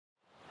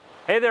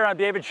Hey there, I'm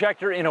David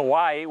Schechter in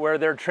Hawaii, where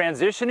they're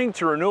transitioning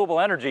to renewable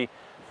energy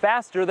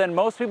faster than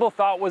most people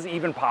thought was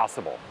even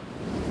possible.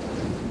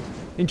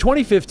 In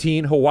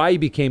 2015, Hawaii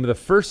became the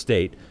first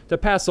state to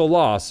pass a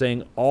law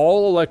saying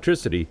all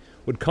electricity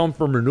would come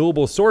from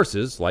renewable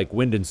sources like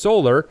wind and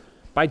solar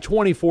by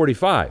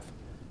 2045.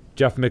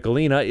 Jeff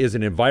Michelina is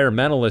an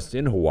environmentalist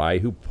in Hawaii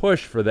who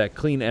pushed for that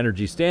clean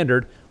energy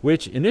standard,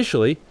 which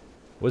initially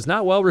was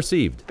not well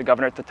received. The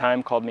governor at the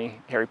time called me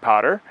Harry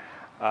Potter,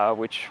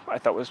 which I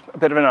thought was a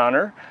bit of an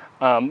honor.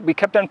 We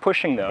kept on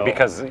pushing, though.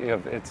 Because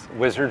it's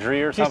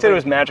wizardry or something? He said it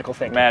was magical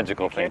thinking.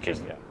 Magical thinking,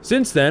 yeah.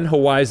 Since then,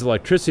 Hawaii's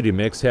electricity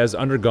mix has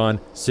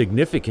undergone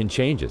significant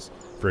changes.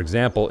 For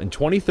example, in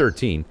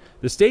 2013,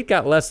 the state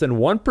got less than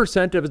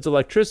 1% of its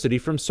electricity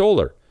from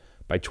solar.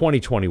 By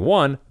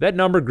 2021, that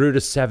number grew to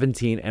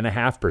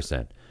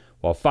 17.5%.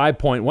 While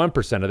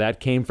 5.1% of that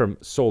came from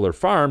solar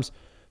farms,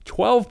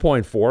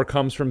 12.4%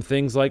 comes from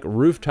things like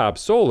rooftop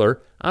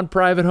solar on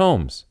private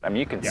homes. I mean,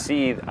 you can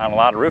see on a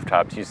lot of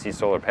rooftops, you see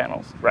solar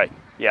panels. Right,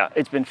 yeah,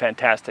 it's been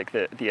fantastic,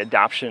 the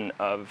adoption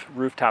of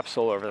rooftop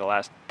solar over the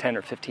last 10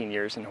 or 15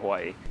 years in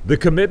Hawaii. The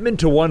commitment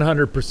to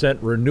 100%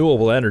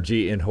 renewable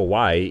energy in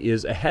Hawaii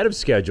is ahead of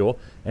schedule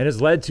and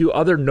has led to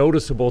other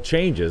noticeable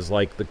changes,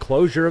 like the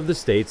closure of the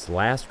state's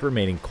last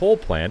remaining coal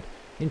plant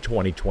in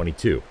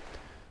 2022.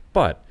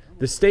 But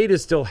the state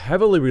is still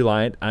heavily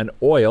reliant on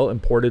oil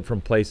imported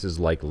from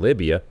places like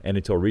Libya and,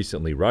 until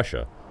recently,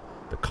 Russia.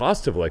 The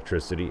cost of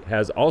electricity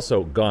has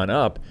also gone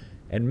up,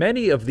 and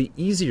many of the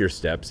easier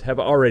steps have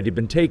already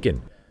been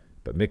taken.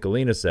 But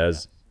Michelina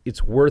says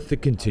it's worth the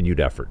continued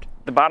effort.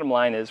 The bottom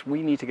line is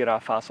we need to get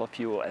off fossil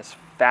fuel as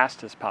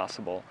fast as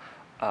possible.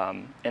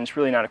 And it's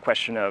really not a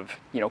question of,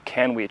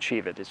 can we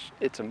achieve it?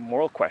 It's a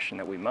moral question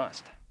that we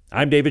must.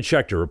 I'm David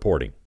Schechter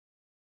reporting.